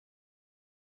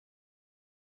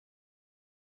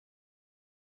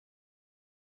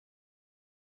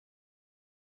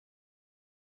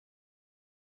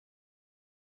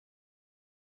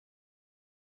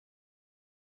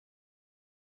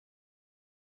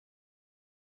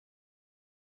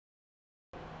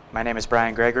My name is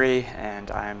Gregory,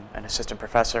 and I'm an assistant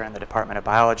professor in the Department of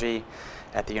Biology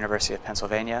at the University of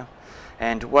Pennsylvania.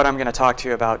 And what I'm going to talk to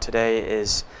you about today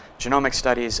is genomic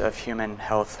studies of human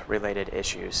health-related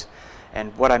issues.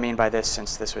 And what I mean by this,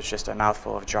 since this was just a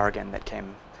mouthful of jargon that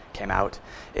came out,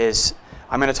 is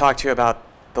I'm going to talk to you about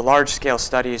the large-scale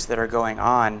studies that are going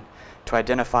on to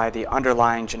identify the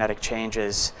underlying genetic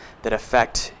changes that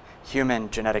affect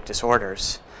human genetic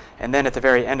disorders. And then at the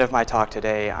very end of my talk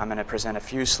today, I'm going to present a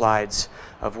few slides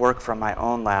of work from my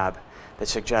own lab that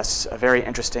suggests a very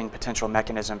interesting potential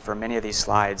mechanism for many of these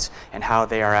slides and how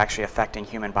they are actually affecting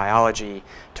human biology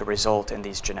to result in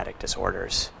these genetic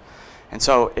disorders. And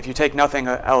so if you take nothing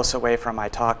else away from my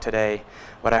talk today,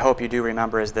 what I hope you do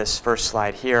remember is this first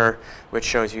slide here, which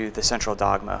shows you the central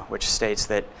dogma, which states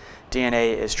that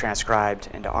DNA is transcribed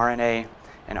into RNA,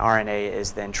 and RNA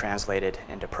is then translated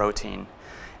into protein.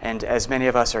 And as many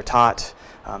of us are taught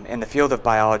in the field of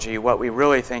biology, what we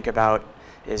really think about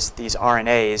is these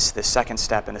RNAs, the second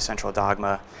step in the central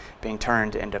dogma, being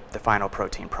turned into the final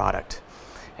protein product.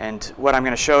 And what I'm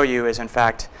going to show you is, in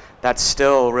fact, that's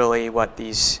still really what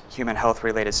these human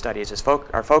health-related studies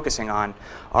are focusing on,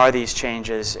 are these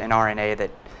changes in RNA that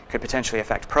could potentially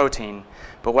affect protein.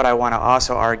 But what I want to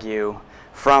also argue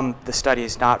from the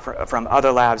studies, not from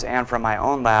other labs and from my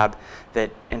own lab,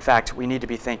 that in fact we need to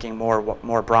be thinking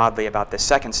more broadly about this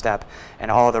second step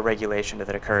and all the regulation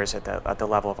that occurs at the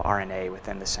level of RNA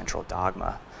within the central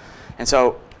dogma. And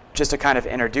so just to kind of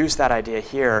introduce that idea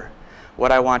here,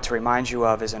 what I want to remind you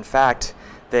of is in fact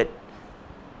that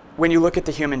when you look at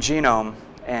the human genome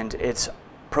and its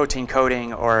protein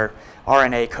coding or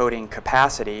RNA coding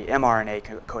capacity,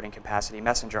 mRNA coding capacity,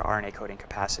 messenger RNA coding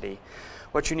capacity,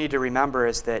 what you need to remember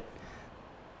is that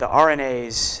the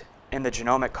RNAs in the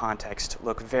genomic context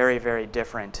look very, very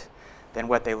different than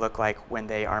what they look like when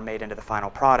they are made into the final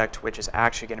product, which is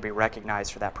actually going to be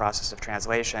recognized for that process of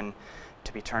translation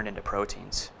to be turned into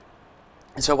proteins.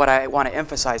 And so what I want to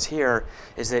emphasize here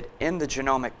is that in the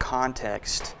genomic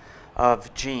context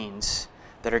of genes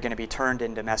that are going to be turned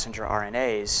into messenger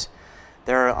RNAs,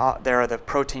 there are the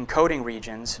protein coding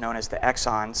regions known as the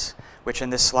exons, which in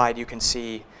this slide you can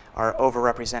see are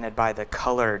overrepresented by the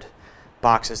colored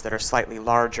boxes that are slightly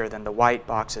larger than the white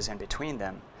boxes in between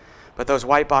them. But those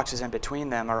white boxes in between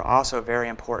them are also very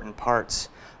important parts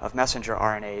of messenger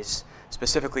RNAs.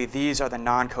 Specifically, these are the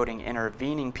non-coding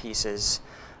intervening pieces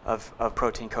of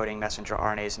protein coding messenger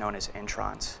RNAs known as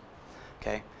introns.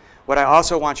 Okay? What I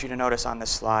also want you to notice on this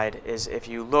slide is if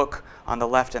you look on the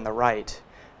left and the right,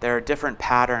 there are different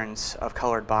patterns of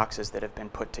colored boxes that have been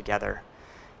put together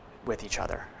with each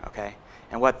other. Okay?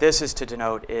 And what this is to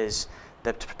denote is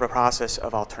the process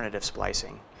of alternative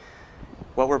splicing.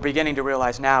 What we're beginning to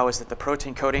realize now is that the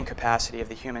protein coding capacity of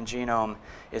the human genome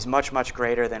is much, much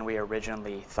greater than we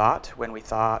originally thought when we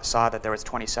saw that there was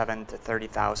 27 to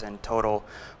 30,000 total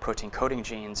protein coding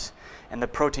genes. And the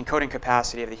protein coding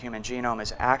capacity of the human genome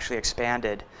is actually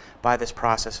expanded by this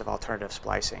process of alternative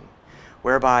splicing,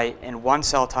 whereby in one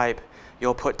cell type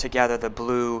you'll put together the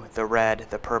blue, the red,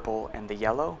 the purple, and the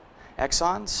yellow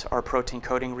exons, or protein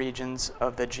coding regions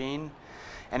of the gene.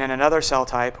 And in another cell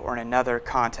type or in another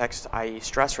context, i.e.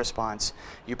 stress response,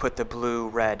 you put the blue,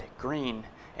 red, green,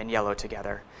 and yellow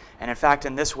together. And in fact,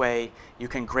 in this way, you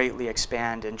can greatly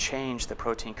expand and change the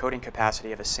protein coding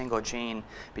capacity of a single gene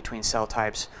between cell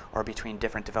types or between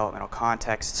different developmental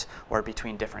contexts or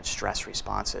between different stress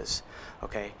responses.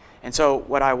 Okay? And so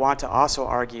what I want to also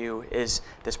argue is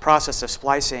this process of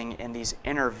splicing in these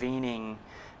intervening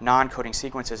non-coding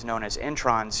sequences known as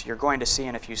introns. You're going to see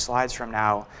in a few slides from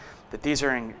now that these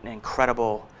are an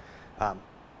incredible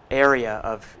area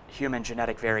of human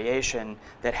genetic variation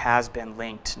that has been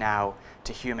linked now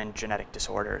to human genetic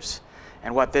disorders.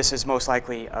 And what this is most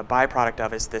likely a byproduct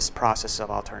of is this process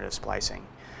of alternative splicing,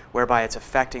 whereby it's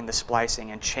affecting the splicing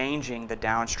and changing the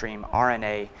downstream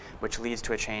RNA, which leads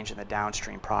to a change in the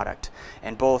downstream product.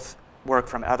 And both work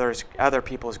from other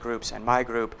people's groups and my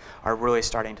group are really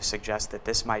starting to suggest that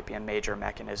this might be a major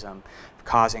mechanism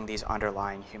causing these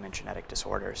underlying human genetic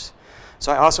disorders.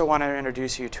 So I also want to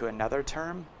introduce you to another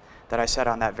term that I said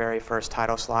on that very first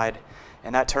title slide,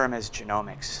 and that term is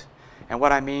genomics. And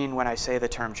what I mean when I say the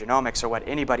term genomics, or what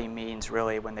anybody means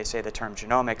really when they say the term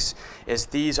genomics, is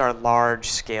these are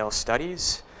large-scale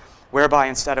studies whereby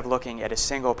instead of looking at a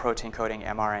single protein coding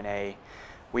mRNA,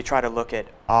 we try to look at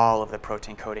all of the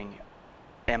protein coding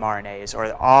mRNAs,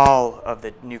 or all of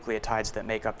the nucleotides that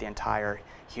make up the entire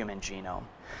human genome.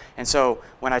 And so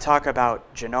when I talk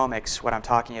about genomics, what I'm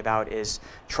talking about is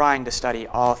trying to study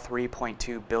all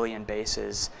 3.2 billion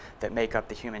bases that make up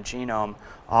the human genome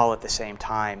all at the same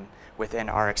time within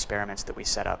our experiments that we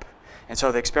set up. And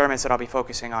so the experiments that I'll be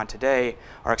focusing on today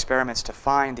are experiments to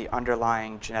find the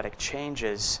underlying genetic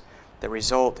changes that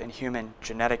result in human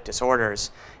genetic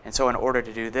disorders. And so in order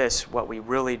to do this, what we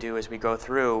really do is we go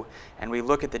through and we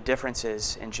look at the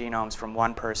differences in genomes from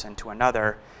one person to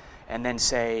another, and then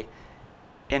say,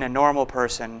 in a normal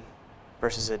person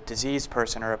versus a diseased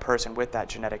person or a person with that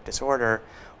genetic disorder,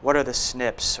 what are the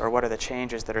SNPs, or what are the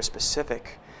changes that are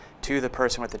specific to the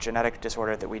person with the genetic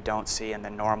disorder that we don't see in the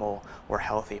normal or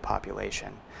healthy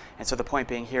population? And so the point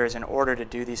being here is, in order to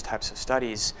do these types of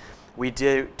studies, we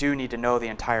do need to know the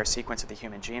entire sequence of the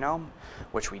human genome,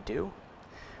 which we do.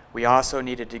 We also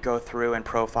needed to go through and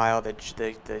profile the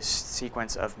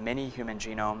sequence of many human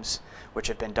genomes, which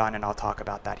have been done, and I'll talk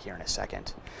about that here in a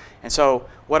second. And so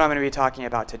what I'm going to be talking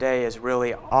about today is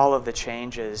really all of the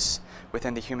changes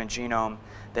within the human genome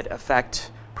that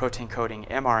affect protein coding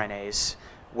mRNAs,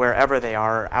 wherever they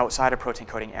are outside of protein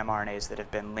coding mRNAs that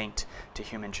have been linked to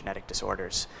human genetic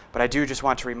disorders. But I do just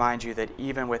want to remind you that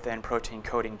even within protein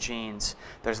coding genes,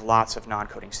 there's lots of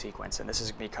non-coding sequence, and this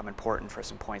has become important for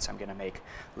some points I'm going to make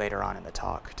later on in the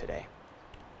talk today.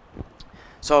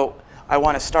 So I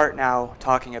want to start now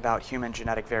talking about human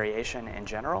genetic variation in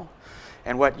general.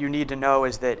 And what you need to know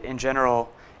is that in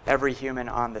general, every human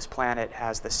on this planet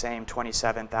has the same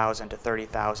 27,000 to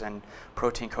 30,000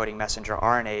 protein coding messenger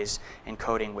RNAs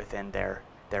encoding within their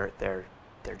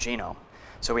genome.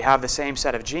 So we have the same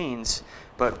set of genes,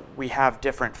 but we have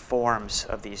different forms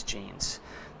of these genes.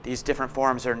 These different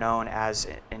forms are known as,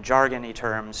 in jargony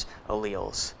terms,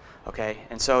 alleles. Okay?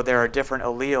 And so there are different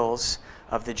alleles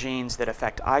of the genes that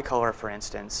affect eye color, for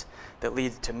instance, that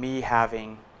lead to me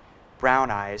having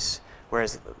brown eyes,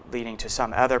 whereas leading to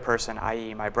some other person,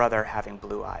 i.e. my brother, having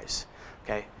blue eyes,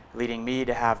 okay? Leading me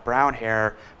to have brown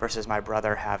hair versus my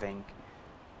brother having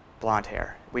blonde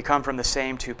hair. We come from the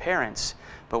same two parents,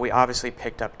 but we obviously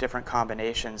picked up different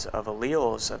combinations of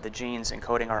alleles of the genes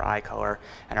encoding our eye color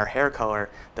and our hair color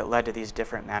that led to these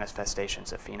different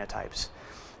manifestations of phenotypes.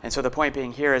 And so the point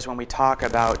being here is, when we talk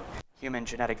about human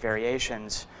genetic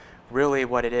variations, really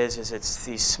what it is it's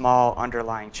these small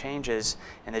underlying changes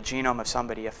in the genome of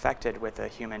somebody affected with a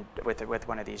human with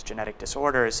one of these genetic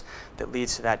disorders that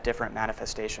leads to that different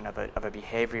manifestation of a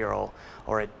behavioral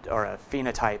or a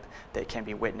phenotype that can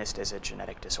be witnessed as a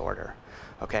genetic disorder.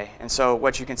 Okay, and so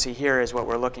what you can see here is what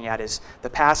we're looking at is the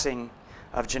passing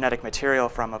of genetic material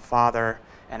from a father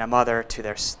and a mother to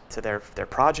their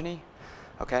progeny.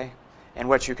 Okay, and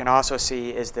what you can also see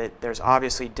is that there's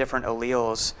obviously different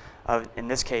alleles of, in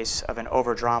this case, of an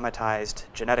over-dramatized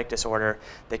genetic disorder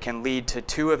that can lead to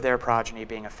two of their progeny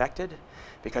being affected,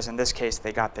 because in this case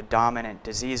they got the dominant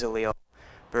disease allele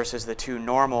versus the two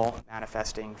normal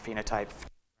manifesting phenotype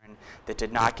that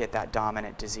did not get that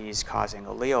dominant disease-causing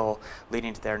allele,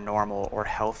 leading to their normal or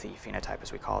healthy phenotype,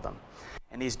 as we call them.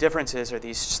 And these differences, or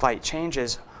these slight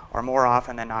changes, are more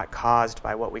often than not caused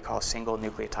by what we call single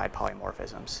nucleotide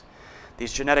polymorphisms.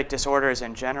 These genetic disorders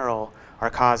in general are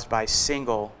caused by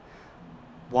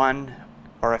one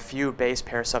or a few base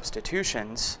pair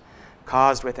substitutions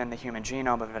caused within the human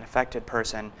genome of an affected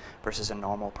person versus a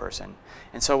normal person.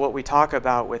 And so what we talk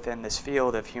about within this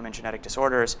field of human genetic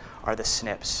disorders are the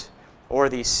SNPs, or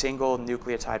these single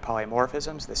nucleotide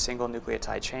polymorphisms, the single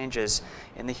nucleotide changes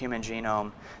in the human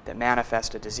genome that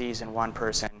manifest a disease in one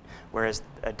person, whereas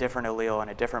a different allele in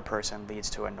a different person leads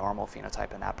to a normal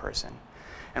phenotype in that person.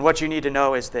 And what you need to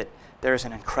know is that there's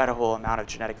an incredible amount of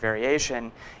genetic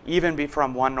variation, even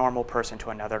from one normal person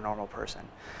to another normal person.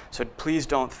 So please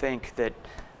don't think that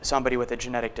somebody with a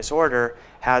genetic disorder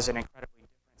has an incredibly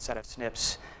different set of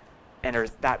SNPs, and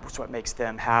that's what makes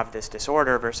them have this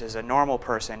disorder, versus a normal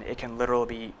person. It can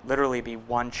literally be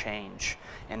one change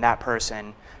in that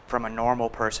person from a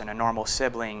normal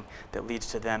sibling, that leads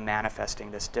to them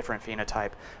manifesting this different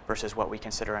phenotype versus what we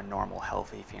consider a normal,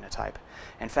 healthy phenotype.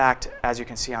 In fact, as you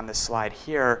can see on this slide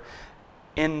here,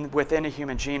 within a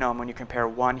human genome, when you compare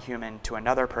one human to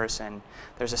another person,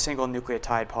 there's a single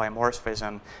nucleotide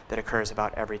polymorphism that occurs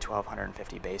about every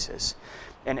 1,250 bases.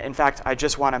 And in fact, I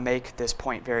just want to make this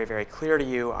point very, very clear to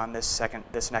you on this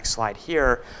next slide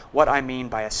here, what I mean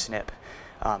by a SNP.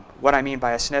 What I mean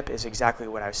by a SNP is exactly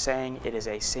what I was saying. It is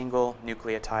a single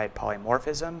nucleotide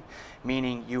polymorphism,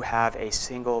 meaning you have a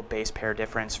single base pair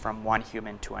difference from one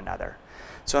human to another.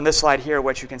 So in this slide here,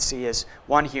 what you can see is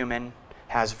one human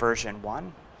has version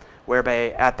 1, whereby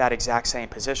at that exact same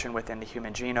position within the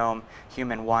human genome,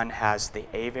 human 1 has the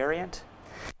A variant.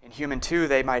 In human 2,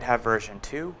 they might have version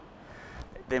 2,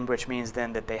 which means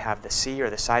then that they have the C, or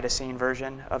the cytosine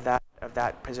version of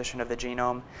that position of the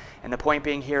genome. And the point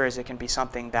being here is it can be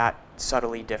something that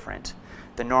subtly different.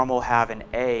 the normal have an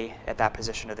A at that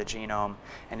position of the genome,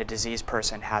 and a diseased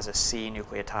person has a C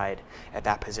nucleotide at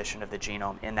that position of the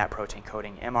genome in that protein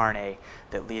coding mRNA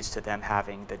that leads to them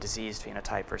having the diseased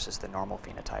phenotype versus the normal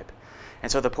phenotype.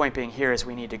 And so the point being here is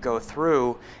we need to go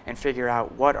through and figure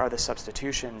out what are the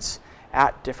substitutions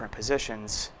at different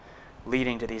positions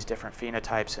leading to these different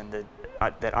phenotypes and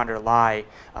that underlie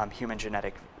human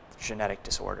genetic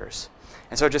disorders.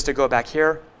 And so just to go back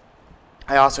here,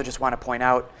 I also just want to point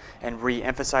out and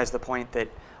re-emphasize the point that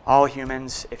all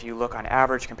humans, if you look on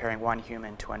average comparing one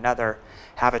human to another,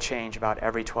 have a change about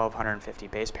every 1,250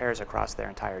 base pairs across their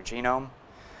entire genome.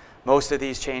 Most of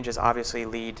these changes obviously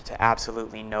lead to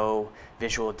absolutely no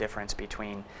visual difference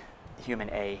between human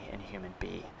A and human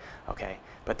B. Okay,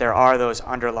 but there are those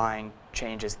underlying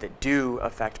changes that do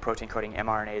affect protein coding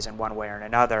mRNAs in one way or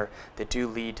another that do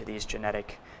lead to these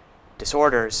genetic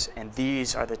disorders, and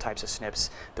these are the types of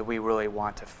SNPs that we really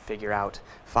want to figure out,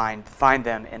 find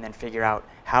them, and then figure out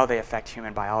how they affect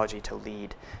human biology to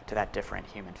lead to that different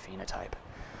human phenotype.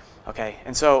 Okay,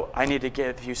 and so I need to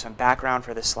give you some background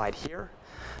for this slide here.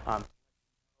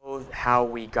 How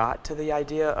we got to the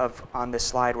idea of on this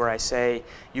slide where I say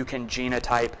you can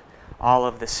genotype all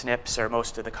of the SNPs or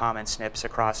most of the common SNPs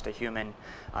across a human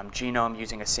genome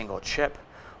using a single chip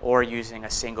or using a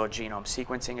single genome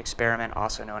sequencing experiment,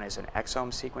 also known as an exome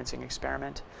sequencing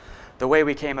experiment. The way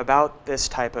we came about this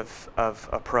type of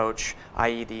approach,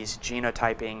 i.e. these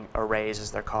genotyping arrays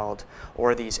as they're called,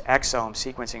 or these exome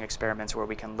sequencing experiments where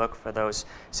we can look for those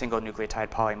single nucleotide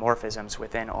polymorphisms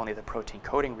within only the protein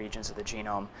coding regions of the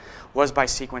genome, was by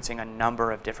sequencing a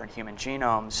number of different human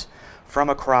genomes from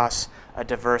across a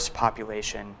diverse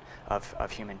population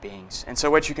of human beings. And so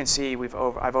what you can see, I've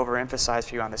overemphasized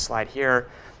for you on this slide here,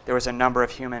 there was a number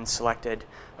of humans selected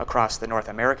across the North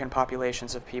American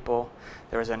populations of people.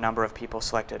 There was a number of people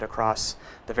selected across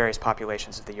the various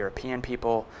populations of the European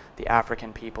people, the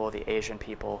African people, the Asian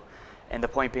people. And the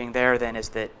point being there then is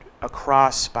that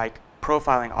across, by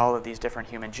profiling all of these different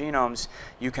human genomes,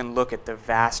 you can look at the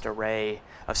vast array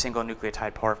of single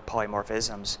nucleotide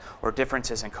polymorphisms or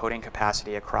differences in coding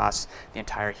capacity across the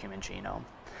entire human genome.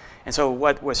 And so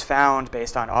what was found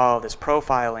based on all of this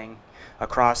profiling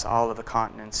across all of the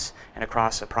continents and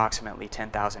across approximately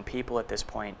 10,000 people at this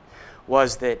point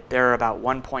was that there are about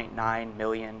 1.9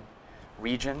 million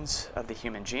regions of the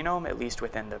human genome, at least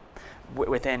within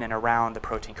and around the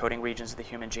protein coding regions of the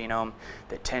human genome,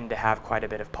 that tend to have quite a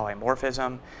bit of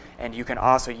polymorphism. And you can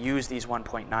also use these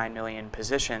 1.9 million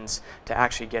positions to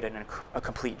actually get a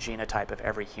complete genotype of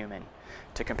every human,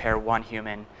 to compare one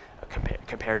human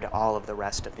compared to all of the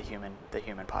rest of the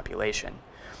human population.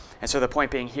 And so the point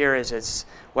being here is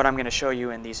what I'm going to show you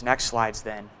in these next slides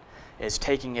then is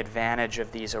taking advantage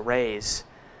of these arrays,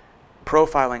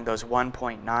 profiling those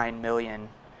 1.9 million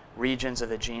regions of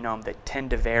the genome that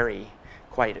tend to vary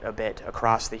quite a bit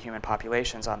across the human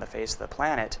populations on the face of the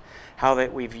planet, how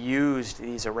that we've used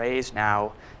these arrays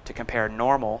now to compare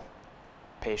normal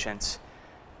patients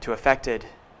to affected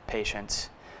patients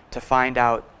to find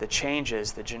out the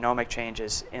changes, the genomic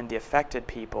changes in the affected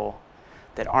people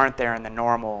that aren't there in the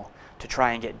normal, to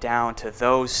try and get down to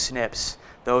those SNPs,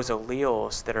 those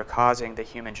alleles that are causing the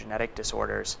human genetic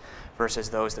disorders versus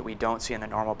those that we don't see in the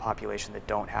normal population that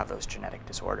don't have those genetic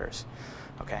disorders.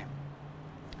 Okay.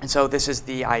 And so this is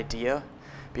the idea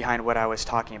behind what I was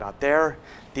talking about there.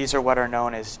 These are what are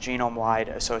known as genome-wide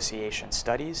association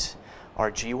studies, or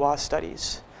GWAS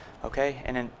studies. Okay,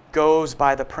 and it goes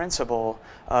by the principle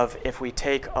of if we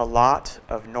take a lot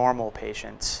of normal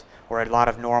patients or a lot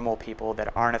of normal people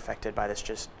that aren't affected by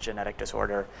this genetic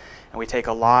disorder, and we take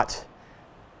a lot,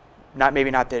 maybe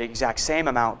not the exact same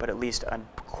amount, but at least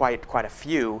quite a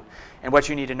few. And what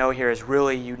you need to know here is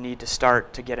really you need to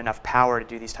start to get enough power to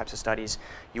do these types of studies.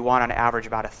 You want on average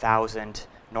about 1,000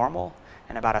 normal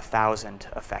and about 1,000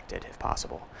 affected if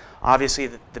possible. Obviously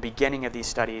the beginning of these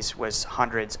studies was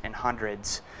hundreds and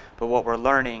hundreds, but what we're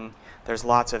learning, there's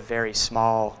lots of very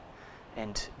small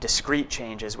and discrete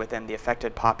changes within the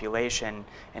affected population,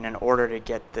 and in order to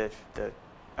get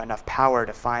enough power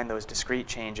to find those discrete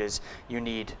changes, you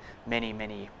need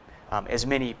as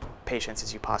many patients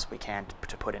as you possibly can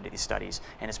to put into these studies,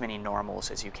 and as many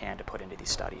normals as you can to put into these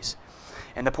studies.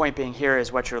 And the point being here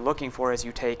is what you're looking for is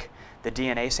you take the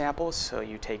DNA samples, so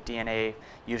you take DNA,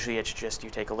 usually it's just you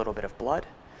take a little bit of blood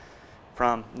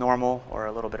from normal or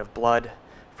a little bit of blood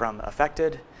from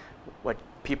affected. What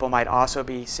people might also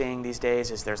be seeing these days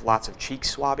is there's lots of cheek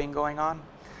swabbing going on.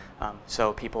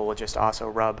 So people will just also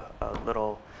rub a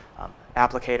little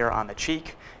applicator on the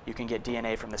cheek. You can get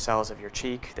DNA from the cells of your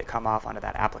cheek that come off onto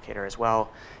that applicator as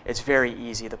well. It's very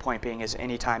easy. The point being is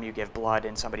anytime you give blood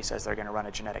and somebody says they're going to run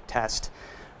a genetic test,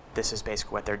 this is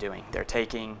basically what they're doing. They're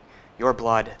taking your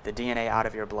blood, the DNA out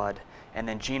of your blood, and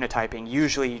then genotyping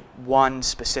usually one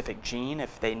specific gene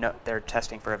if they know they're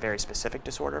testing for a very specific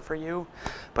disorder for you.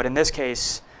 But in this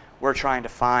case, we're trying to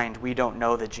find, we don't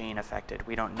know the gene affected.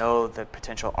 We don't know the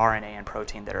potential RNA and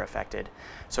protein that are affected.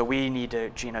 So we need to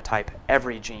genotype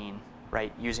every gene,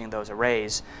 right, using those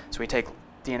arrays. So we take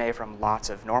DNA from lots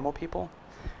of normal people,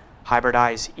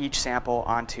 hybridize each sample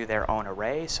onto their own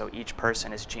array, so each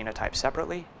person is genotyped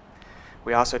separately.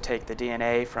 We also take the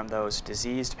DNA from those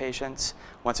diseased patients.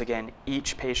 Once again,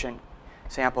 each patient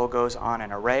sample goes on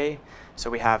an array.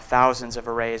 So we have thousands of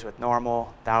arrays with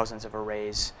normal, thousands of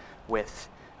arrays with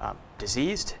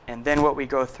diseased. And then what we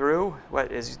go through,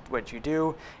 what you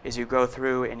do is you go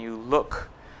through and you look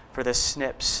for the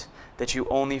SNPs that you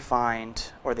only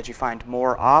find, or that you find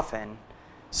more often,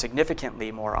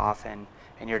 significantly more often,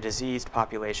 in your diseased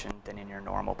population than in your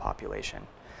normal population.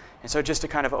 And so just to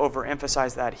kind of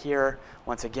overemphasize that here,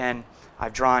 once again,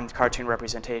 I've drawn cartoon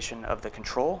representation of the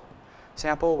control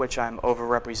sample, which I'm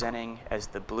overrepresenting as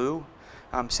the blue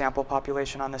sample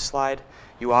population on this slide.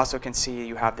 You also can see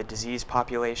you have the disease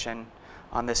population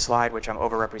on this slide, which I'm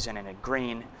overrepresenting in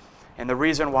green. And the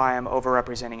reason why I'm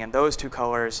overrepresenting in those two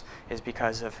colors is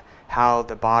because of how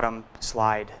the bottom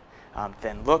slide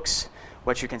then looks.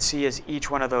 What you can see is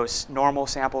each one of those normal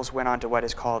samples went onto what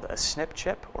is called a SNP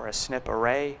chip, or a SNP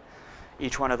array.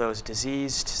 Each one of those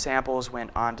diseased samples went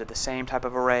onto the same type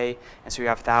of array, and so you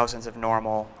have thousands of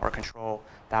normal or control,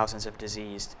 thousands of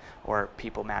diseased, or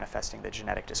people manifesting the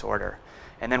genetic disorder.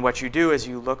 And then what you do is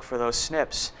you look for those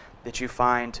SNPs that you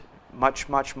find much,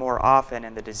 much more often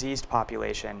in the diseased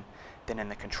population than in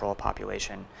the control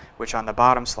population, which on the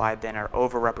bottom slide then are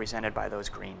overrepresented by those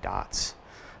green dots.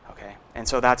 Okay, and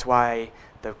so that's why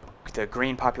the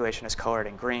green population is colored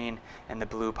in green and the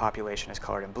blue population is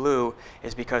colored in blue,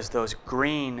 is because those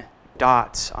green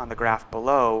dots on the graph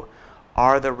below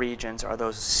are the regions, are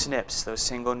those SNPs, those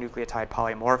single nucleotide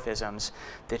polymorphisms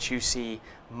that you see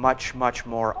much, much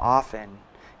more often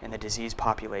in the disease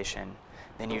population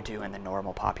than you do in the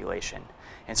normal population.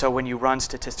 And so when you run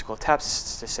statistical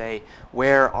tests to say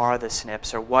where are the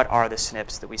SNPs, or what are the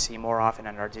SNPs that we see more often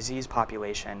in our disease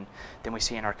population than we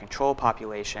see in our control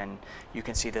population, you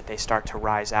can see that they start to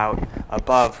rise out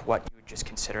above what you would just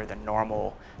consider the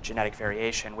normal genetic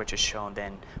variation, which is shown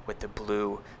then with the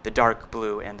blue, the dark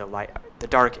blue and the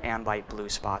dark and light blue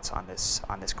spots on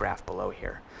this graph below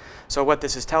here. So what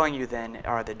this is telling you then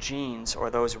are the genes, or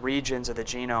those regions of the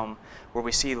genome where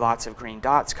we see lots of green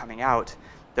dots coming out.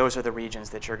 Those are the regions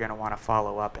that you're going to want to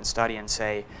follow up and study and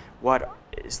say, what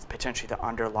is potentially the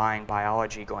underlying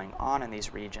biology going on in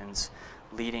these regions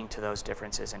leading to those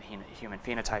differences in human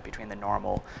phenotype between the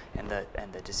normal and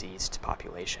the diseased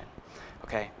population.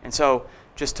 Okay, and so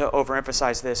just to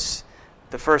overemphasize this,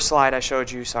 the first slide I showed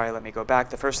you, sorry, let me go back.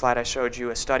 The first slide I showed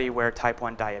you a study where type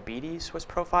 1 diabetes was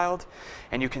profiled,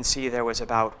 and you can see there was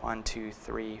about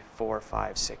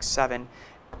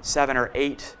 7 or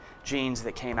 8 genes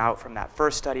that came out from that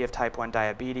first study of type 1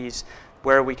 diabetes,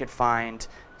 where we could find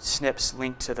SNPs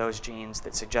linked to those genes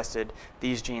that suggested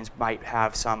these genes might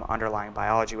have some underlying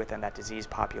biology within that disease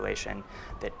population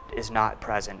that is not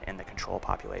present in the control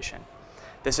population.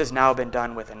 This has now been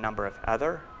done with a number of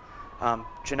other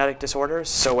genetic disorders.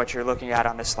 So what you're looking at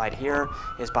on this slide here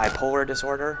is bipolar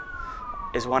disorder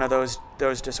is one of those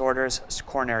disorders,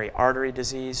 coronary artery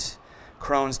disease,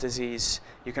 Crohn's disease.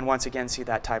 You can once again see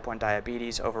that type 1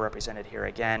 diabetes overrepresented here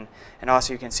again. And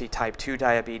also you can see type 2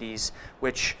 diabetes,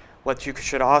 which what you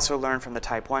should also learn from the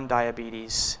type 1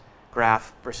 diabetes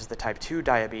graph versus the type 2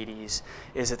 diabetes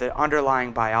is that the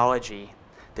underlying biology,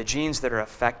 the genes that are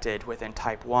affected within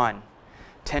type 1,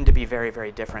 tend to be very,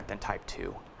 very different than type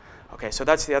 2. Okay, so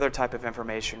that's the other type of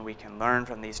information we can learn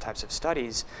from these types of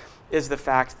studies, is the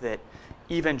fact that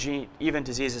even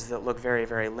diseases that look very,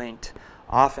 very linked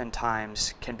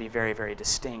oftentimes can be very, very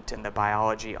distinct in the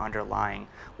biology underlying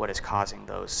what is causing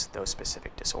those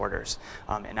specific disorders.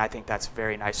 And I think that's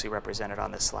very nicely represented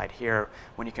on this slide here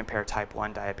when you compare type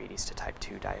 1 diabetes to type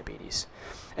 2 diabetes.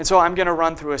 And so I'm going to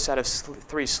run through a set of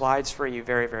 3 slides for you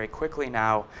very, very quickly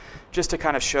now, just to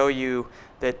kind of show you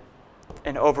that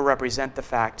and overrepresent the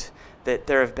fact that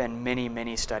there have been many,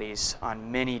 many studies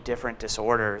on many different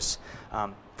disorders,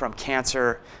 from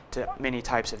cancer to many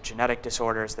types of genetic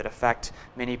disorders that affect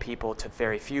many people to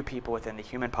very few people within the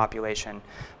human population.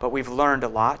 But we've learned a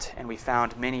lot, and we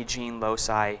found many gene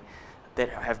loci that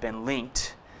have been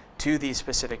linked to these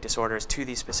specific disorders, to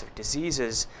these specific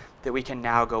diseases, that we can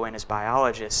now go in as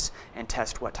biologists and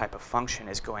test what type of function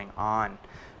is going on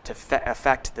to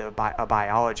affect the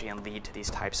biology and lead to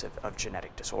these types of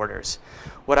genetic disorders.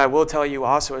 What I will tell you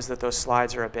also is that those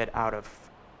slides are a bit out of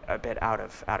a bit out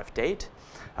of date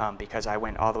because I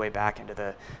went all the way back into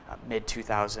the mid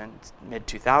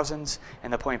 2000s,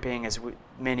 and the point being is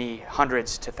many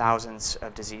hundreds to thousands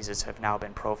of diseases have now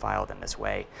been profiled in this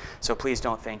way. So please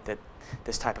don't think that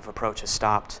this type of approach has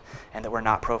stopped and that we're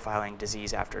not profiling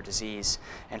disease after disease.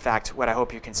 In fact, what I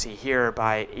hope you can see here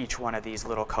by each one of these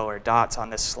little colored dots on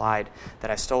this slide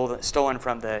that I've stolen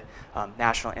from the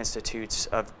National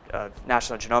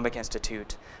Genomic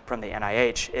Institute from the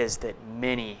NIH is that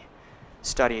many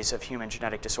studies of human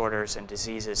genetic disorders and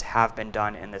diseases have been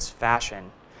done in this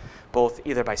fashion, both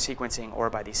either by sequencing or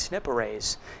by these SNP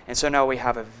arrays. And so now we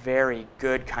have a very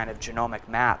good kind of genomic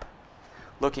map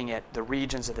looking at the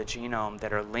regions of the genome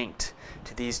that are linked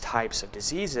to these types of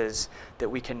diseases that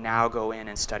we can now go in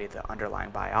and study the underlying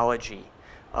biology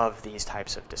of these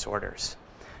types of disorders.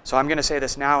 So I'm going to say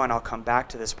this now, and I'll come back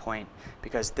to this point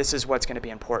because this is what's going to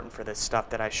be important for the stuff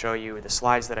that I show you, the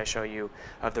slides that I show you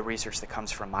of the research that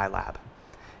comes from my lab.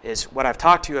 Is what I've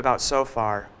talked to you about so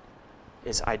far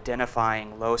is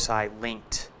identifying loci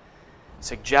linked,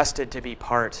 suggested to be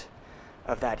part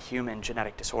of that human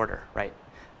genetic disorder, right?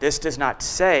 This does not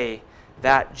say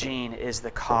that gene is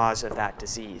the cause of that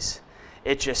disease.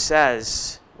 It just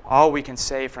says, all we can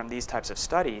say from these types of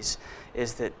studies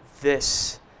is that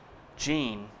this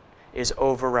gene is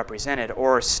overrepresented,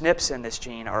 or SNPs in this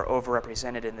gene are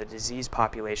overrepresented in the disease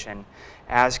population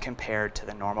as compared to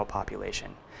the normal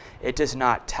population. It does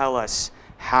not tell us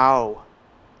how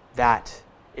that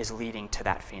is leading to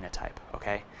that phenotype,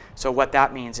 okay? So what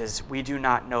that means is we do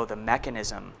not know the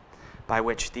mechanism by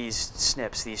which these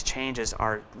SNPs, these changes,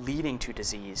 are leading to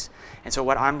disease. And so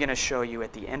what I'm going to show you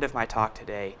at the end of my talk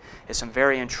today is some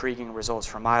very intriguing results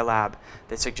from my lab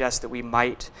that suggest that we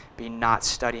might be not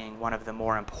studying one of the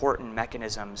more important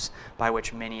mechanisms by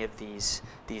which many of these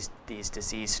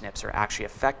disease SNPs are actually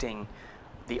affecting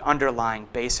the underlying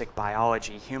basic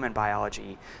biology, human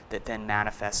biology, that then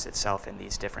manifests itself in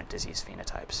these different disease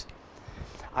phenotypes.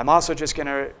 I'm also just going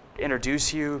to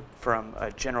introduce you from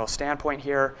a general standpoint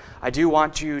here. I do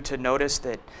want you to notice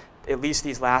that at least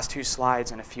these last two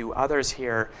slides and a few others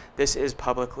here, this is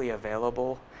publicly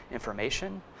available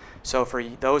information. So for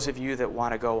those of you that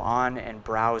want to go on and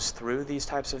browse through these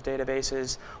types of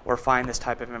databases or find this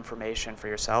type of information for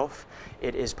yourself,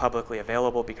 it is publicly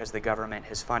available because the government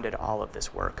has funded all of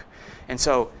this work. And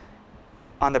so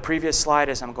on the previous slide,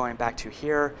 as I'm going back to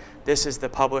here, this is the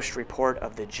published report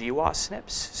of the GWAS SNPs.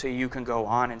 So you can go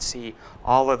on and see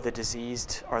all of the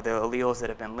diseased or the alleles that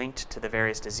have been linked to the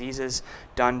various diseases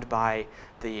done by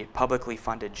the publicly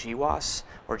funded GWAS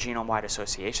or genome-wide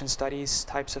association studies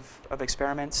types of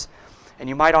experiments. And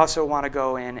you might also want to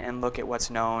go in and look at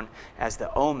what's known as the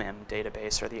OMIM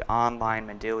database, or the Online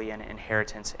Mendelian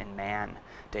Inheritance in Man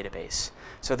database.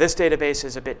 So this database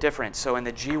is a bit different. So in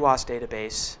the GWAS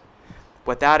database,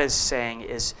 what that is saying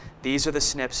is these are the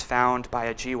SNPs found by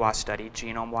a GWAS study,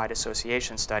 genome-wide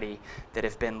association study, that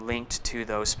have been linked to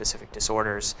those specific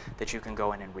disorders that you can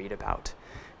go in and read about.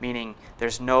 Meaning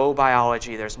there's no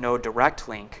biology, there's no direct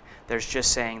link, there's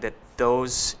just saying that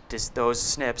those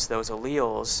SNPs, those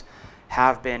alleles,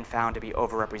 have been found to be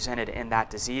overrepresented in that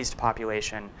diseased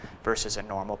population versus a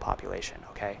normal population,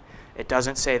 okay? It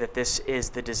doesn't say that this is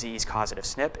the disease causative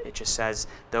SNP. It just says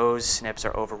those SNPs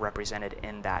are overrepresented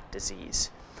in that disease.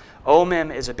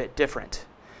 OMIM is a bit different.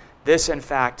 This, in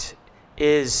fact,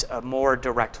 is a more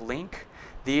direct link.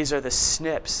 These are the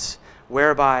SNPs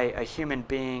whereby a human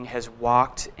being has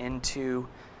walked into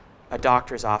a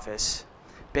doctor's office,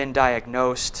 been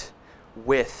diagnosed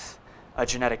with a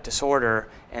genetic disorder,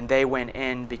 and they went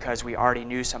in because we already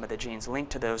knew some of the genes linked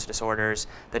to those disorders.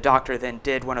 The doctor then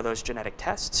did one of those genetic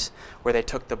tests where they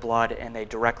took the blood and they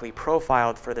directly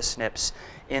profiled for the SNPs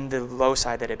in the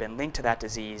loci that had been linked to that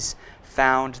disease,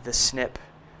 found the SNP,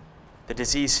 the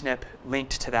disease SNP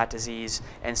linked to that disease.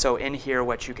 And so in here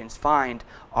what you can find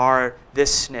are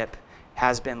this SNP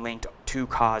has been linked to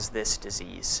cause this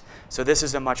disease. So this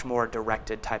is a much more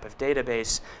directed type of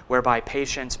database whereby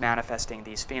patients manifesting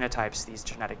these phenotypes, these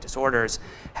genetic disorders,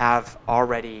 have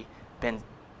already been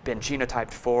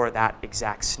genotyped for that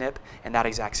exact SNP, and that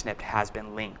exact SNP has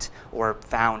been linked or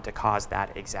found to cause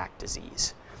that exact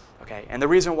disease. Okay, and the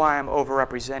reason why I'm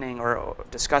overrepresenting or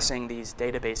discussing these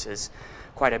databases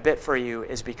quite a bit for you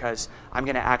is because I'm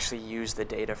going to actually use the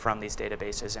data from these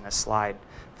databases in a slide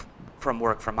from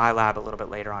work from my lab a little bit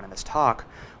later on in this talk,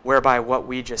 whereby what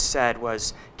we just said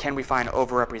was, can we find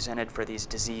overrepresented for these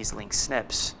disease-linked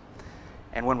SNPs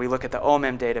And when we look at the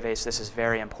OMIM database, this is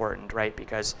very important, right?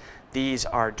 Because these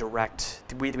are direct,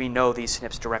 we know these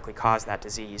SNPs directly cause that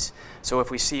disease. So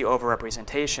if we see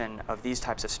overrepresentation of these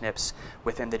types of SNPs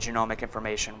within the genomic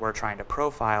information we're trying to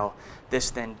profile, this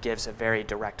then gives a very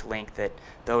direct link that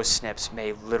those SNPs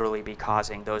may literally be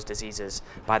causing those diseases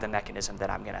by the mechanism that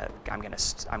I'm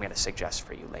gonna suggest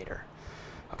for you later.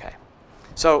 Okay.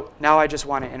 So now I just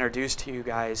want to introduce to you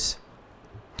guys,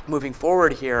 moving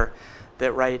forward here,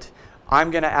 that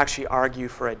I'm going to actually argue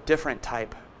for a different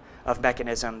type of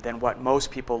mechanism than what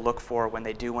most people look for when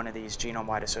they do one of these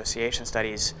genome-wide association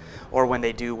studies or when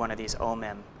they do one of these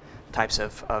OMIM types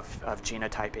of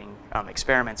genotyping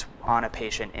experiments on a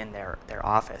patient in their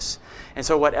office. And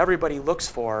so what everybody looks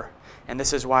for, and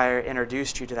this is why I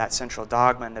introduced you to that central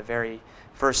dogma in the very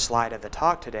first slide of the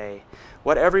talk today,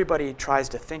 what everybody tries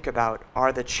to think about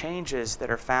are the changes that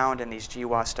are found in these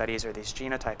GWAS studies or these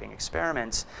genotyping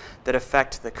experiments that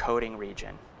affect the coding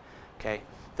region. Okay?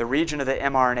 The region of the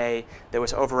mRNA that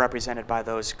was overrepresented by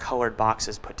those colored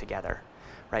boxes put together.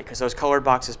 Right? Because those colored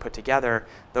boxes put together,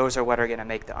 those are what are going to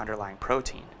make the underlying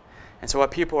protein. And so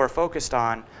what people are focused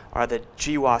on are the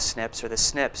GWAS SNPs, or the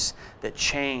SNPs that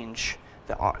change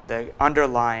the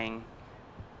underlying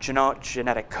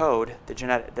genetic code,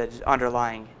 the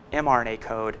underlying mRNA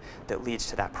code that leads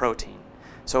to that protein.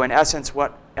 So in essence,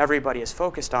 what everybody is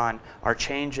focused on are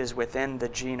changes within the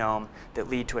genome that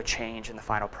lead to a change in the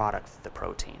final product, the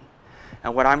protein.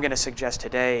 And what I'm going to suggest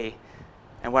today,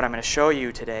 and what I'm going to show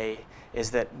you today,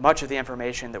 is that much of the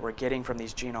information that we're getting from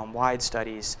these genome-wide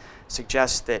studies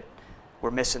suggests that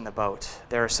we're missing the boat.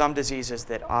 There are some diseases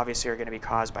that obviously are going to be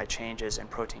caused by changes in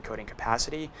protein coding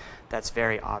capacity. That's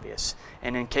very obvious.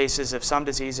 And in cases of some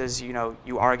diseases, you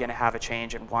are going to have a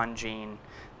change in one gene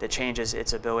that changes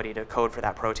its ability to code for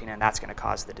that protein, and that's going to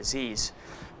cause the disease.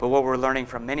 But what we're learning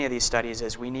from many of these studies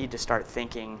is we need to start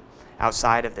thinking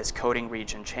outside of this coding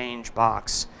region change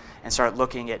box and start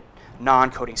looking at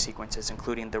non-coding sequences,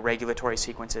 including the regulatory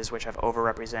sequences, which I've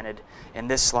overrepresented in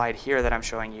this slide here that I'm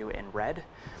showing you in red.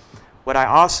 What I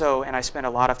also, and I spent a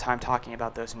lot of time talking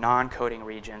about those non-coding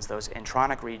regions, those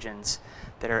intronic regions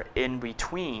that are in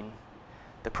between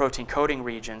the protein coding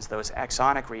regions, those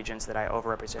exonic regions that I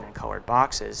overrepresent in colored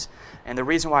boxes. And the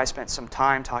reason why I spent some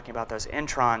time talking about those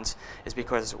introns is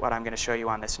because what I'm going to show you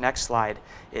on this next slide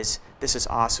is this is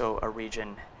also a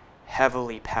region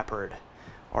heavily peppered,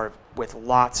 or with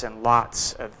lots and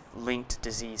lots of linked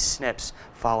disease SNPs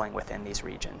falling within these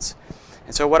regions.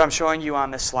 And so what I'm showing you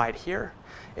on this slide here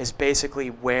is basically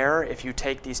where, if you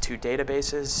take these two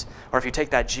databases, or if you take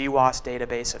that GWAS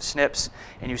database of SNPs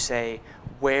and you say,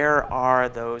 where are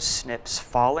those SNPs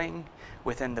falling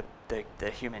within the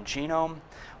human genome?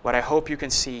 What I hope you can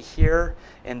see here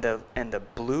in the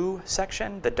blue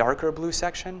section, the darker blue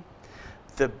section,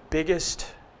 the biggest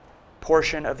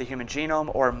portion of the human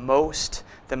genome, or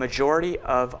the majority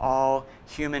of all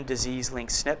human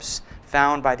disease-linked SNPs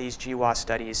found by these GWAS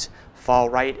studies fall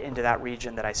right into that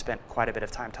region that I spent quite a bit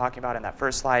of time talking about in that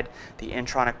first slide, the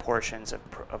intronic portions of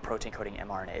protein-coding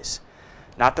mRNAs.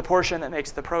 Not the portion that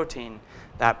makes the protein,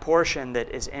 that portion that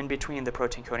is in between the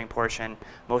protein-coding portion,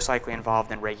 most likely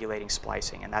involved in regulating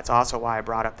splicing. And that's also why I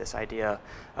brought up this idea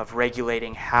of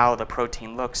regulating how the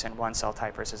protein looks in one cell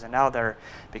type versus another,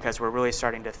 because we're really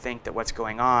starting to think that what's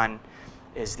going on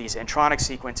is these intronic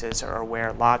sequences are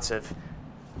where lots of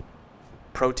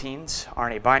proteins,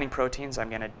 RNA binding proteins, I'm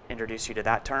going to introduce you to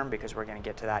that term because we're going to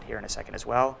get to that here in a second as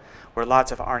well, where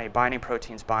lots of RNA binding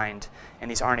proteins bind,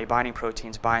 and these RNA binding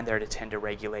proteins bind there to tend to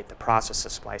regulate the process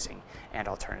of splicing and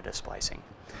alternative splicing.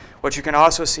 What you can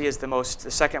also see is the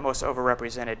second most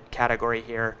overrepresented category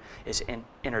here is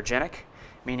intergenic,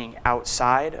 meaning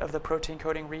outside of the protein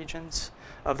coding regions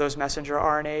of those messenger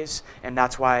RNAs, and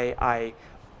that's why I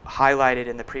highlighted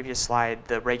in the previous slide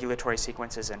the regulatory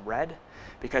sequences in red,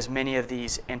 because many of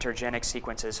these intergenic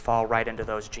sequences fall right into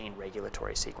those gene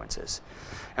regulatory sequences.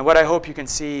 And what I hope you can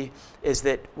see is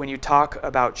that when you talk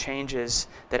about changes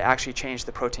that actually change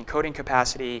the protein coding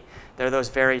capacity, there are those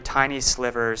very tiny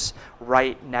slivers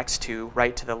right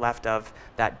to the left of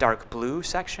that dark blue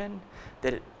section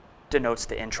that denotes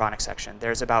the intronic section.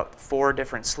 There's about 4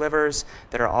 different slivers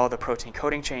that are all the protein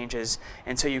coding changes,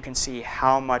 and so you can see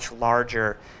how much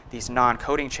larger these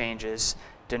non-coding changes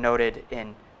denoted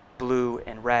in blue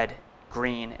and red,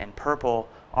 green and purple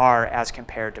are as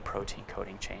compared to protein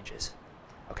coding changes.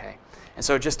 Okay, and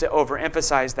so just to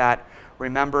overemphasize that,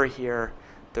 remember here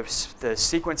the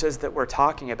sequences that we're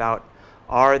talking about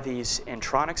are these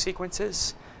intronic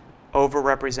sequences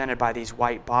overrepresented by these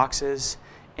white boxes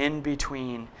in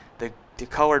between the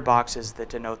colored boxes that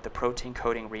denote the protein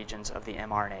coding regions of the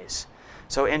mRNAs.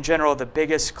 So in general, the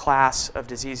biggest class of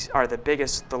disease, or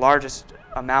the largest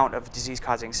amount of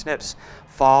disease-causing SNPs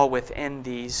fall within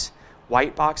these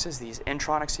white boxes, these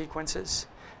intronic sequences,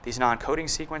 these non-coding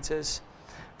sequences,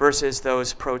 versus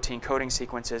those protein coding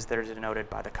sequences that are denoted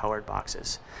by the colored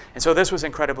boxes. And so this was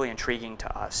incredibly intriguing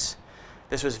to us.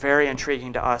 This was very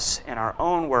intriguing to us in our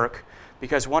own work,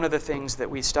 because one of the things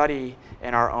that we study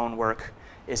in our own work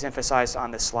is emphasized on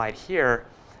this slide here.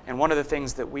 And one of the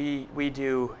things that we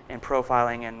do in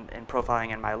profiling and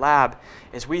profiling in my lab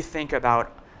is we think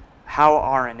about how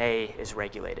RNA is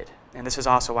regulated. And this is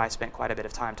also why I spent quite a bit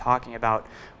of time talking about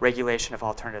regulation of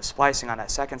alternative splicing on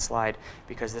that second slide,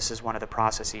 because this is one of the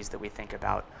processes that we think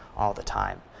about all the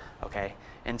time. Okay?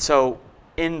 And so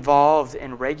involved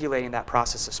in regulating that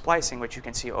process of splicing, which you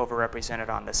can see overrepresented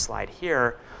on this slide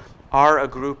here, are a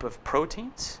group of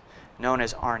proteins known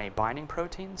as RNA binding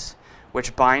proteins,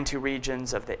 which bind to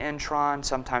regions of the intron,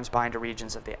 sometimes bind to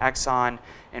regions of the exon,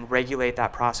 and regulate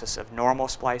that process of normal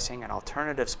splicing and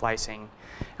alternative splicing.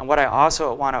 And what I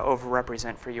also want to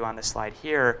overrepresent for you on this slide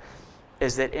here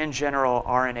is that in general,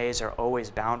 RNAs are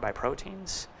always bound by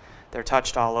proteins.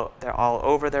 They're all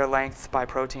over their length by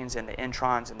proteins in the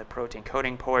introns, in the protein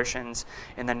coding portions,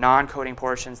 in the non-coding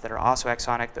portions that are also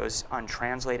exonic, those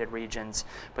untranslated regions.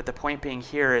 But the point being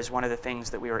here is one of the things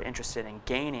that we were interested in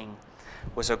gaining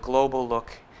was a global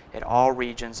look at all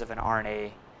regions of an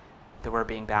RNA that were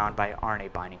being bound by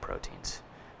RNA binding proteins.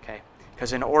 Okay?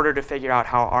 Because in order to figure out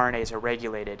how RNAs are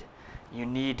regulated, you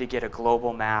need to get a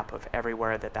global map of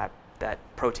everywhere that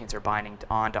proteins are binding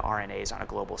onto RNAs on a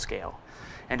global scale.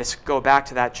 And to go back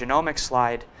to that genomics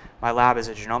slide, my lab is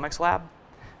a genomics lab.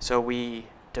 So we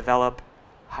develop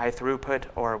high throughput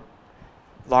or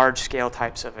large-scale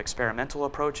types of experimental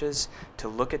approaches to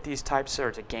look at these types,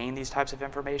 or to gain these types of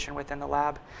information within the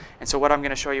lab. And so what I'm going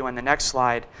to show you in the next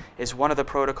slide is one of the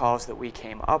protocols that we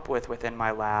came up with within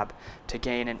my lab to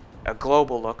gain a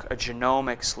global look, a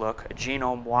genomics look, a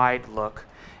genome-wide look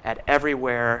at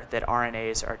everywhere that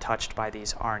RNAs are touched by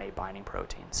these RNA binding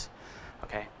proteins.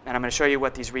 Okay? And I'm going to show you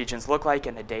what these regions look like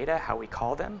in the data, how we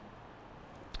call them.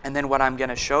 And then what I'm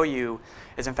going to show you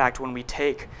is, in fact, when we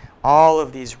take all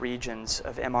of these regions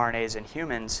of mRNAs in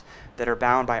humans that are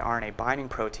bound by RNA binding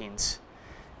proteins,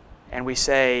 and we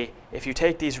say, if you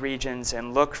take these regions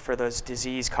and look for those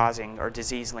disease-causing or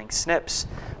disease-linked SNPs,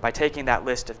 by taking that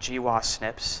list of GWAS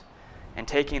SNPs and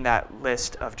taking that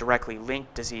list of directly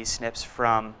linked disease SNPs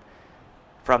from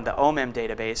the OMIM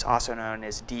database, also known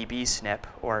as DB-SNP,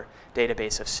 or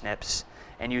database of SNPs,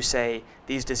 and you say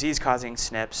these disease-causing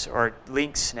SNPs or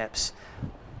linked SNPs,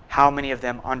 how many of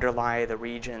them underlie the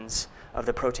regions of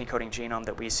the protein coding genome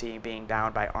that we see being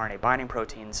bound by RNA binding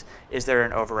proteins? Is there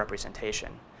an overrepresentation?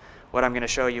 What I'm going to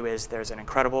show you is there's an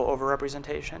incredible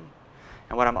overrepresentation.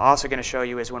 And what I'm also going to show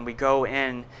you is when we go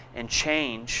in and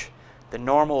change the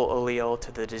normal allele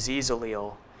to the disease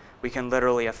allele, we can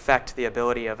literally affect the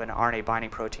ability of an RNA binding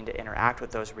protein to interact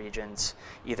with those regions,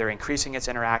 either increasing its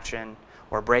interaction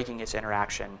or breaking its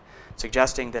interaction,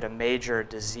 suggesting that a major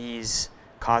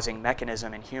disease-causing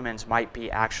mechanism in humans might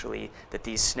be actually that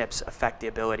these SNPs affect the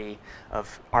ability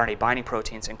of RNA binding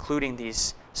proteins, including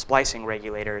these splicing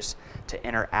regulators, to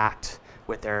interact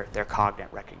with their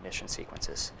cognate recognition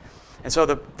sequences. And so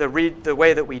the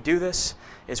way that we do this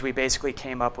is we basically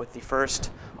came up with the first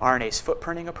RNase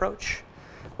footprinting approach.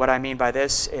 What I mean by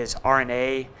this is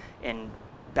RNA in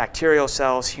bacterial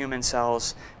cells, human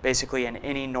cells, basically in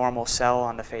any normal cell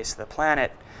on the face of the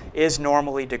planet, is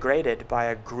normally degraded by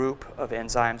a group of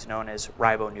enzymes known as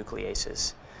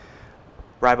ribonucleases.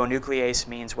 Ribonuclease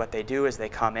means what they do is they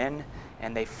come in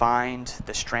and they find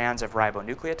the strands of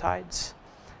ribonucleotides,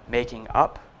 making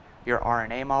up your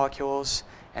RNA molecules,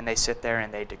 and they sit there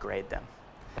and they degrade them.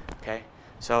 Okay?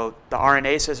 So the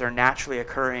RNases are naturally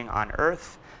occurring on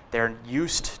Earth. They're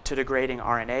used to degrading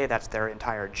RNA. That's their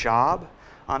entire job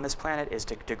on this planet, is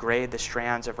to degrade the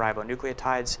strands of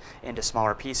ribonucleotides into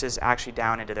smaller pieces, actually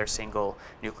down into their single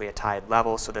nucleotide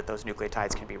level, so that those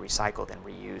nucleotides can be recycled and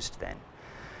reused then.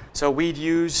 So we'd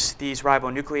use these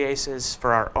ribonucleases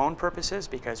for our own purposes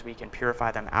because we can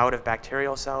purify them out of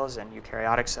bacterial cells and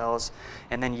eukaryotic cells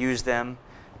and then use them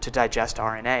to digest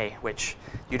RNA, which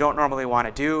you don't normally want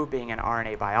to do being an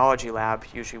RNA biology lab.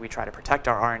 Usually we try to protect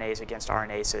our RNAs against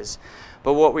RNases.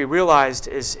 But what we realized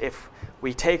is if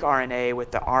we take RNA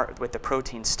with the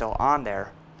protein still on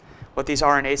there, what these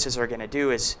RNases are going to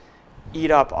do is eat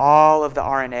up all of the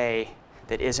RNA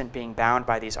that isn't being bound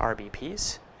by these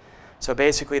RBPs. So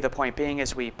basically the point being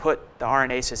is we put the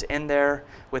RNases in there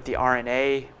with the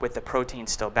RNA, with the protein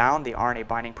still bound, the RNA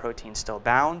binding protein still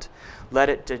bound, let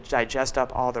it digest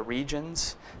up all the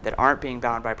regions that aren't being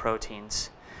bound by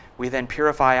proteins. We then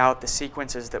purify out the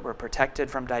sequences that were protected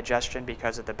from digestion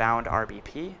because of the bound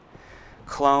RBP,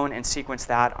 clone and sequence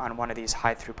that on one of these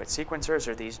high throughput sequencers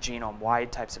or these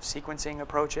genome-wide types of sequencing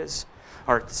approaches,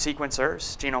 or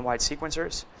sequencers, genome-wide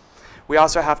sequencers. We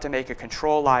also have to make a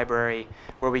control library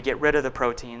where we get rid of the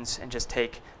proteins and just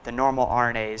take the normal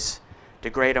RNAs,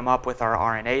 degrade them up with our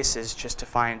RNases just to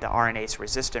find the RNase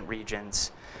resistant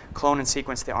regions, clone and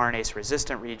sequence the RNase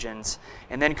resistant regions,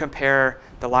 and then compare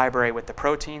the library with the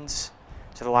proteins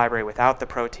to the library without the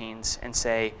proteins and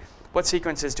say, what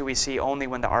sequences do we see only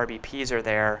when the RBPs are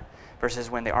there versus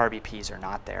when the RBPs are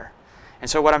not there? And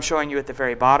so what I'm showing you at the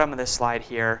very bottom of this slide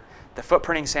here, the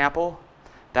footprinting sample,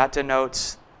 that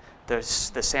denotes the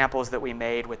samples that we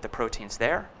made with the proteins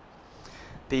there.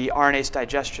 The RNase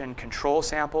digestion control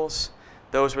samples,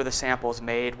 those were the samples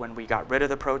made when we got rid of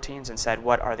the proteins and said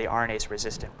what are the RNase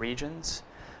resistant regions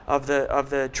of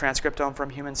the transcriptome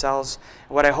from human cells.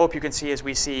 And what I hope you can see is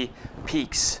we see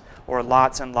peaks or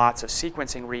lots and lots of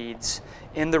sequencing reads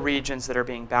in the regions that are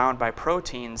being bound by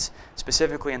proteins,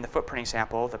 specifically in the footprinting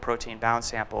sample, the protein bound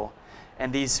sample,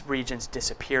 and these regions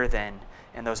disappear then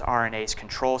in those RNase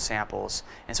control samples.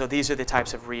 And so these are the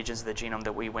types of regions of the genome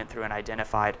that we went through and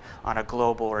identified on a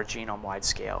global or genome-wide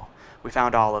scale. We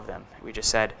found all of them. We just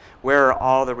said, where are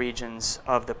all the regions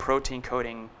of the protein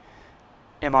coding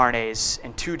mRNAs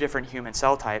in 2 different human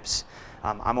cell types?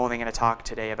 I'm only going to talk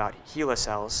today about HeLa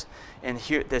cells. In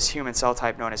this human cell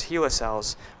type known as HeLa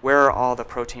cells, where are all the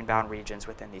protein-bound regions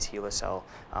within these HeLa cell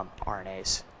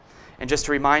RNAs? And just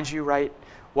to remind you, right,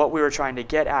 what we were trying to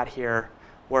get at here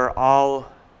were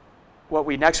what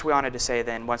we wanted to say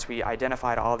then, once we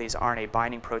identified all these RNA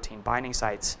binding protein binding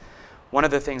sites, one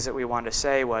of the things that we wanted to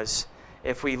say was,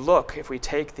 if we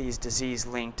take these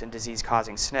disease-linked and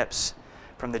disease-causing SNPs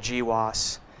from the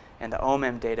GWAS and the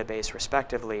OMIM database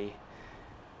respectively,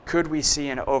 could we see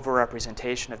an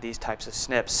overrepresentation of these types of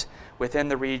SNPs within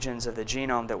the regions of the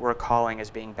genome that we're calling as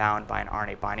being bound by an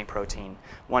RNA binding protein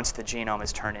once the genome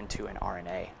is turned into an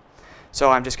RNA?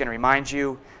 So I'm just going to remind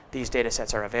you, these data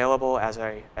sets are available as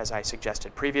I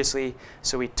suggested previously.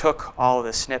 So we took all of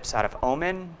the SNPs out of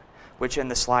OMIM, which in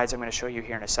the slides I'm going to show you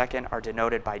here in a second are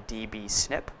denoted by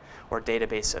DB-SNP, or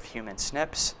Database of Human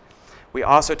SNPs. We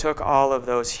also took all of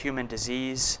those human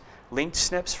disease linked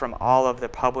SNPs from all of the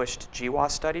published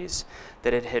GWAS studies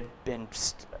that it had been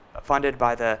funded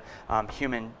by the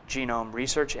Human Genome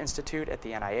Research Institute at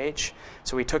the NIH.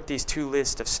 So we took these 2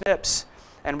 lists of SNPs,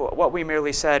 and what we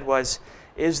merely said was,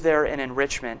 is there an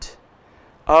enrichment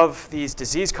of these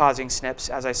disease-causing SNPs,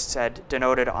 as I said,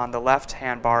 denoted on the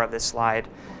left-hand bar of this slide,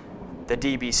 the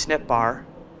DB-SNP bar.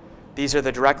 These are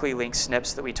the directly linked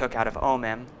SNPs that we took out of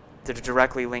OMIM, the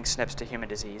directly linked SNPs to human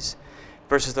disease,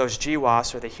 versus those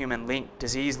GWAS, or the human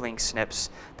disease-linked SNPs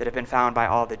that have been found by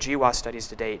all the GWAS studies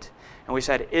to date. And we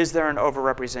said, is there an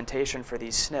overrepresentation for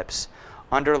these SNPs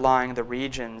underlying the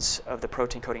regions of the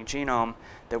protein coding genome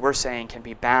that we're saying can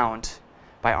be bound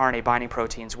by RNA binding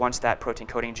proteins once that protein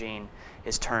coding gene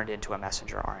is turned into a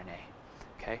messenger RNA?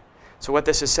 Okay? So what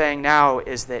this is saying now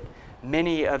is that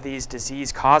many of these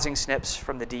disease-causing SNPs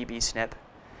from the DB-SNP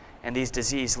and these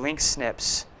disease-linked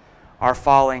SNPs are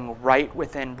falling right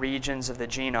within regions of the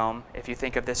genome. If you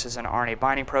think of this as an RNA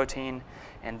binding protein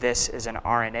and this is an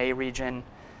RNA region,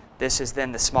 this is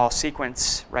then the small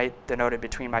sequence, right, denoted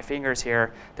between my fingers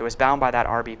here, that was bound by that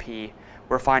RBP.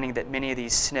 We're finding that many of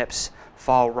these SNPs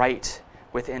fall right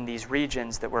within these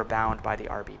regions that were bound by the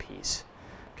RBPs.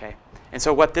 Okay? And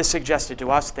so what this suggested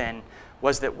to us then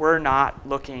was that we're not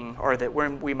looking, or that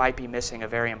we might be missing a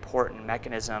very important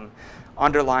mechanism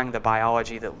underlying the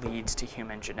biology that leads to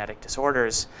human genetic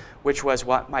disorders, which was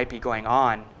what might be going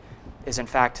on is, in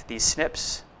fact, these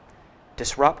SNPs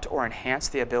disrupt or enhance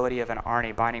the ability of an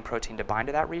RNA binding protein to bind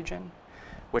to that region,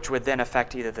 which would then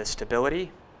affect either the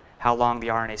stability, how long the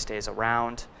RNA stays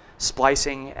around,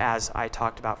 splicing, as I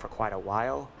talked about for quite a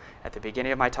while. At the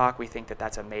beginning of my talk, we think that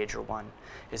that's a major one,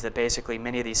 is that basically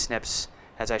many of these SNPs,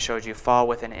 as I showed you, fall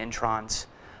within introns,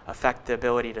 affect the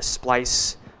ability to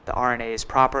splice the RNAs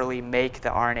properly, make the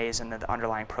RNAs and the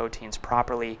underlying proteins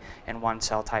properly in one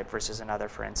cell type versus another,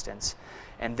 for instance.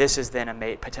 And this is then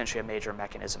potentially a major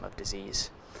mechanism of disease.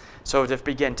 So to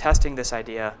begin testing this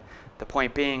idea, the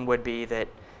point being would be that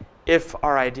if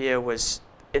our idea was,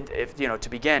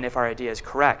 if our idea is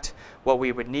correct, what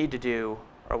we would need to do,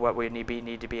 or what we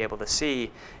need to be able to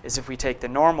see, is if we take the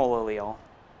normal allele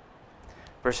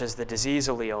versus the disease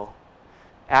allele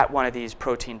at one of these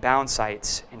protein bound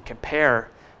sites and compare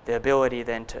the ability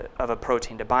then of a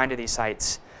protein to bind to these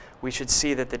sites, we should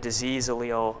see that the disease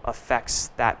allele affects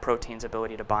that protein's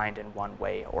ability to bind in one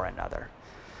way or another.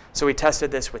 So we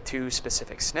tested this with 2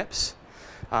 specific SNPs.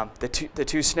 The two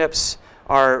SNPs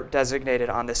are designated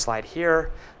on this slide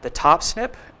here. The top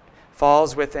SNP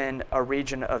falls within a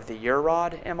region of the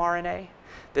UROD mRNA.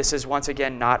 This is once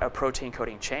again not a protein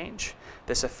coding change.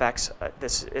 This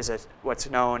is what's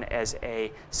known as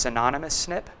a synonymous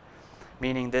SNP,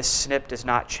 meaning this SNP does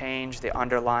not change the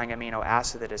underlying amino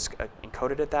acid that is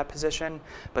encoded at that position,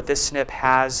 but this SNP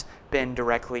has been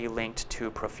directly linked to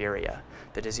porphyria,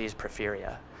 the disease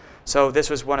porphyria. So this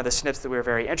was one of the SNPs that we were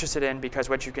very interested in, because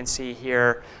what you can see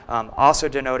here, also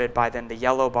denoted by then the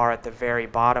yellow bar at the very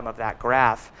bottom of that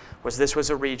graph, was this was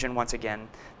a region, once again,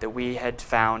 that we had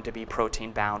found to be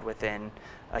protein bound within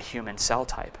a human cell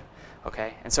type.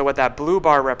 Okay? And so what that blue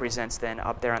bar represents then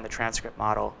up there in the transcript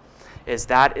model is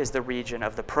that is the region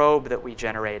of the probe that we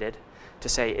generated to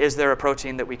say, is there a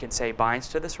protein that we can say binds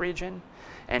to this region?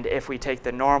 And if we take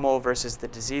the normal versus the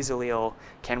disease allele,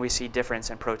 can we see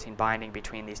difference in protein binding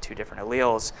between these 2 different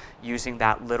alleles using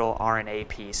that little RNA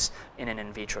piece in an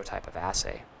in vitro type of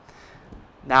assay?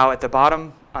 Now at the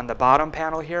bottom, on the bottom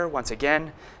panel here, once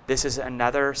again, this is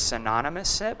another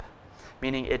synonymous SNP,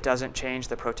 meaning it doesn't change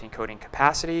the protein coding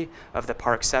capacity of the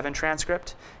PARC7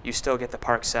 transcript. You still get the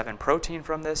PARC7 protein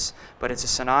from this, but it's a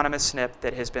synonymous SNP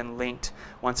that has been linked,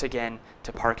 once again,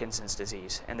 to Parkinson's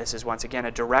disease. And this is, once again,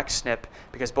 a direct SNP,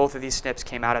 because both of these SNPs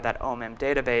came out of that OMIM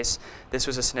database. This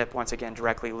was a SNP, once again,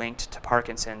 directly linked to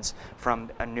Parkinson's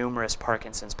from a numerous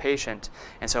Parkinson's patient.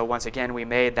 And so, once again, we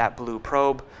made that blue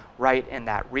probe right in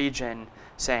that region,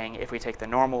 saying if we take the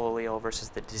normal allele versus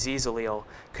the disease allele,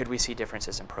 could we see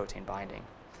differences in protein binding?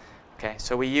 Okay,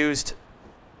 so we used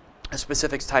a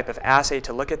specific type of assay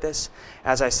to look at this.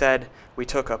 As I said, we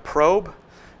took a probe,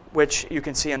 which you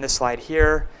can see in this slide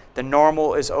here. The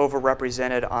normal is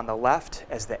overrepresented on the left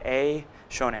as the A,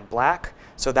 shown in black.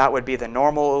 So that would be the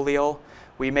normal allele.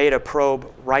 We made a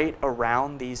probe right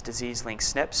around these disease-linked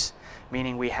SNPs,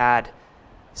 meaning we had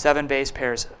 8 base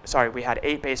pairs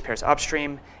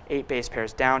upstream, 8 base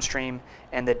pairs downstream,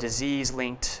 and the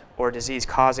disease-linked or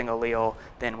disease-causing allele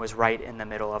then was right in the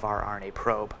middle of our RNA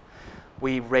probe.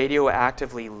 We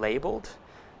radioactively labeled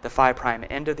the 5'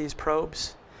 end of these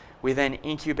probes. We then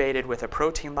incubated with a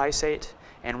protein lysate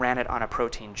and ran it on a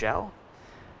protein gel,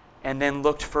 and then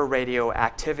looked for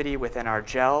radioactivity within our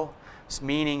gel,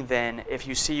 meaning then if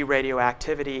you see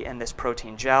radioactivity in this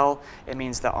protein gel, it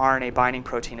means the RNA binding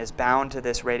protein is bound to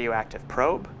this radioactive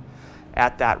probe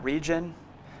at that region,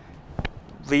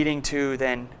 leading to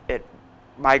then it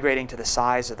migrating to the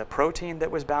size of the protein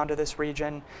that was bound to this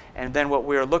region. And then what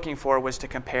we were looking for was to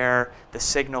compare the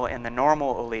signal in the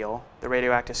normal allele, the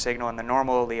radioactive signal in the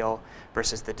normal allele,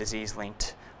 versus the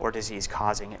disease-linked or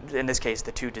disease-causing, in this case,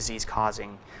 the 2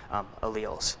 disease-causing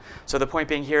alleles. So the point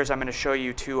being here is I'm going to show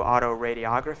you 2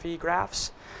 autoradiography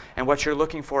graphs. And what you're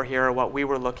looking for here, or what we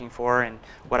were looking for, and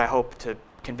what I hope to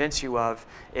convince you of,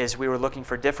 is we were looking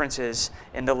for differences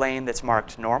in the lane that's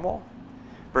marked normal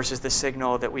versus the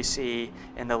signal that we see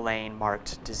in the lane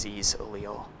marked disease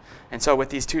allele. And so with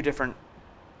these 2 different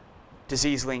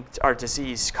disease-linked or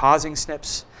disease-causing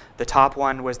SNPs, the top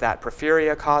one was that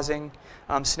porphyria-causing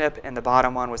SNP, and the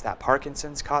bottom one was that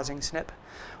Parkinson's-causing SNP.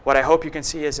 What I hope you can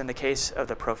see is in the case of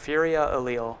the porphyria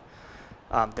allele,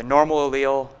 the normal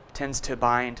allele tends to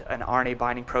bind an RNA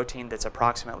binding protein that's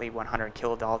approximately 100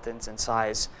 kilodaltons in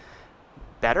size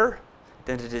better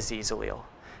than the disease allele.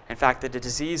 In fact, the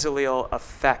disease allele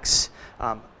affects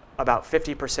about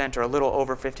 50% or a little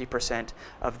over 50%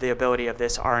 of the ability of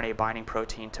this RNA binding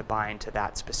protein to bind to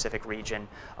that specific region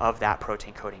of that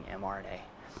protein coding mRNA.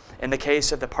 In the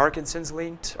case of the Parkinson's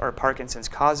linked or Parkinson's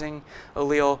causing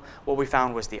allele, what we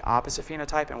found was the opposite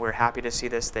phenotype, and we're happy to see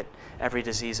this, that every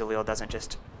disease allele doesn't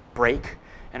just break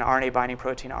an RNA binding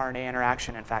protein RNA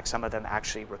interaction. In fact, some of them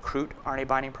actually recruit RNA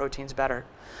binding proteins better.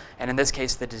 And in this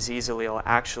case, the disease allele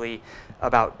actually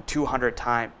about 200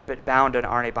 times, but bound an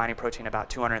RNA binding protein about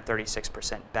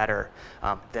 236% better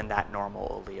than that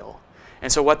normal allele.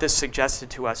 And so what this suggested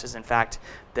to us is, in fact,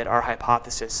 that our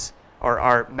hypothesis or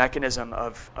our mechanism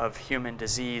of human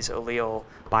disease allele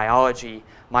biology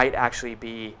might actually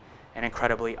be an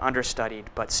incredibly understudied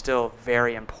but still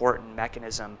very important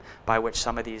mechanism by which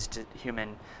some of these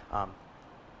human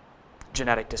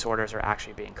genetic disorders are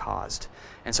actually being caused.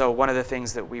 And so one of the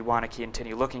things that we want to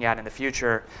continue looking at in the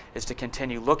future is to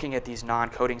continue looking at these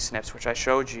non-coding SNPs, which I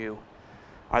showed you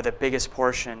are the biggest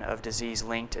portion of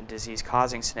disease-linked and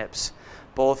disease-causing SNPs,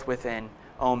 both within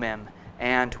OMIM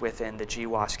and within the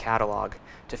GWAS catalog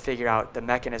to figure out the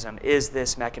mechanism. Is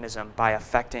this mechanism, by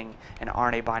affecting an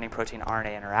RNA binding protein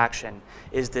RNA interaction,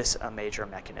 is this a major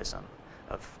mechanism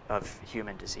of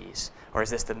human disease? Or is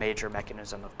this the major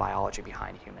mechanism of biology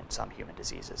behind some human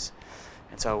diseases?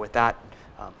 And so with that,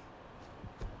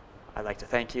 I'd like to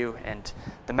thank you. And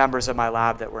the members of my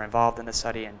lab that were involved in the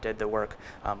study and did the work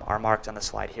are marked on the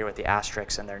slide here with the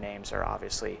asterisks, and their names are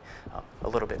obviously a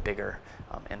little bit bigger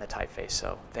in the typeface.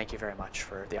 So thank you very much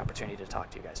for the opportunity to talk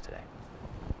to you guys today.